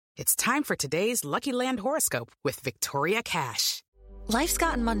It's time for today's Lucky Land horoscope with Victoria Cash. Life's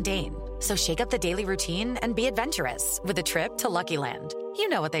gotten mundane, so shake up the daily routine and be adventurous with a trip to Lucky Land. You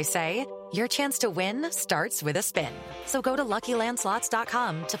know what they say, your chance to win starts with a spin. So go to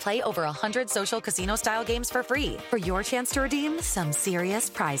LuckyLandSlots.com to play over 100 social casino-style games for free for your chance to redeem some serious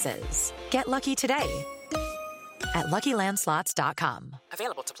prizes. Get lucky today at LuckyLandSlots.com.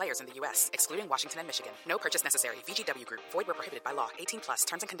 Available to players in the U.S., excluding Washington and Michigan. No purchase necessary. VGW Group. Void where prohibited by law. 18+.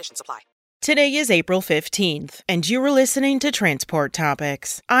 Terms and conditions apply. Today is April 15th, and you are listening to Transport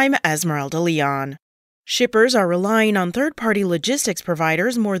Topics. I'm Esmeralda Leon. Shippers are relying on third-party logistics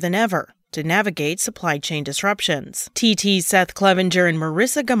providers more than ever to navigate supply chain disruptions. TT's Seth Clevenger and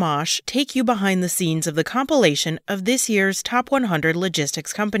Marissa Gamache take you behind the scenes of the compilation of this year's Top 100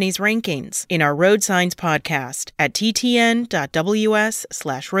 Logistics Companies rankings in our Road Signs podcast at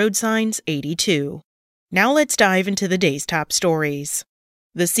ttn.ws/roadsigns82. Now let's dive into the day's top stories.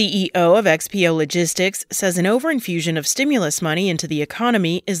 The CEO of XPO Logistics says an overinfusion of stimulus money into the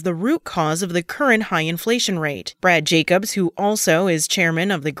economy is the root cause of the current high inflation rate. Brad Jacobs, who also is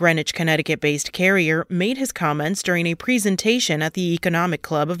chairman of the Greenwich, Connecticut-based carrier, made his comments during a presentation at the Economic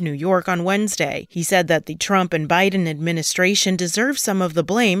Club of New York on Wednesday. He said that the Trump and Biden administration deserves some of the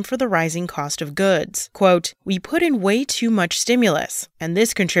blame for the rising cost of goods. Quote, "We put in way too much stimulus, and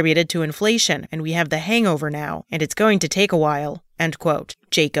this contributed to inflation, and we have the hangover now, and it's going to take a while." End quote,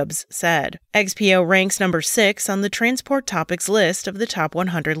 Jacobs said. XPO ranks number 6 on the Transport Topics list of the top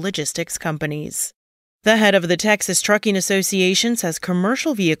 100 logistics companies. The head of the Texas Trucking Association says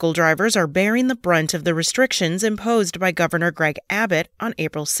commercial vehicle drivers are bearing the brunt of the restrictions imposed by Governor Greg Abbott on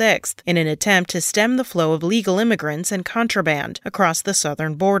April 6th in an attempt to stem the flow of legal immigrants and contraband across the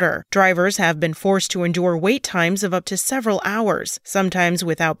southern border. Drivers have been forced to endure wait times of up to several hours, sometimes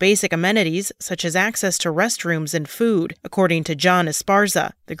without basic amenities such as access to restrooms and food, according to John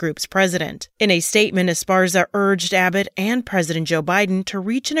Esparza, the group's president. In a statement, Esparza urged Abbott and President Joe Biden to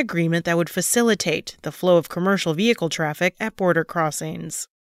reach an agreement that would facilitate the flow of commercial vehicle traffic at border crossings.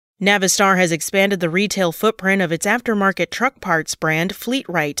 Navistar has expanded the retail footprint of its aftermarket truck parts brand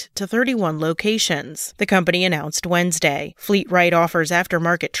Fleetrite to 31 locations. The company announced Wednesday. Fleetrite offers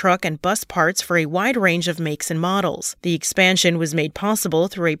aftermarket truck and bus parts for a wide range of makes and models. The expansion was made possible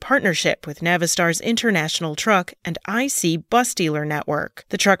through a partnership with Navistar's International Truck and IC bus dealer network.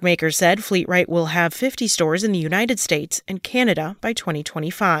 The truck maker said Fleetrite will have 50 stores in the United States and Canada by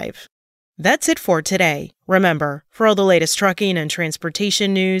 2025. That's it for today. Remember, for all the latest trucking and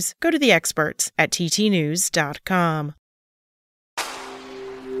transportation news, go to the experts at ttnews.com.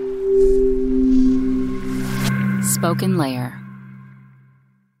 Spoken Layer.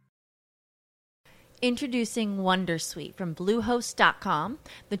 Introducing Wondersuite from Bluehost.com,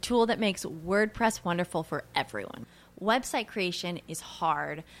 the tool that makes WordPress wonderful for everyone. Website creation is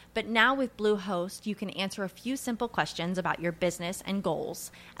hard, but now with Bluehost, you can answer a few simple questions about your business and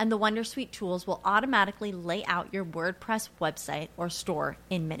goals, and the Wondersuite tools will automatically lay out your WordPress website or store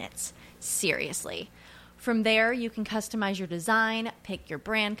in minutes. Seriously. From there, you can customize your design, pick your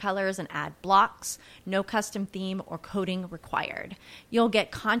brand colors, and add blocks. No custom theme or coding required. You'll get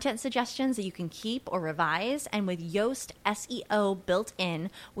content suggestions that you can keep or revise, and with Yoast SEO built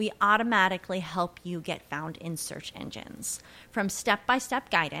in, we automatically help you get found in search engines. From step-by-step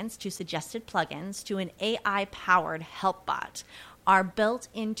guidance to suggested plugins to an AI-powered help bot, our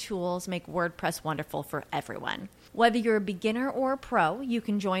built-in tools make WordPress wonderful for everyone. Whether you're a beginner or a pro, you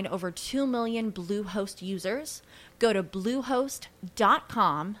can join over 2 million Bluehost users. Go to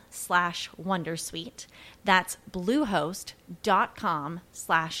bluehost.com/wondersuite. That's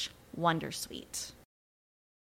bluehost.com/wondersuite.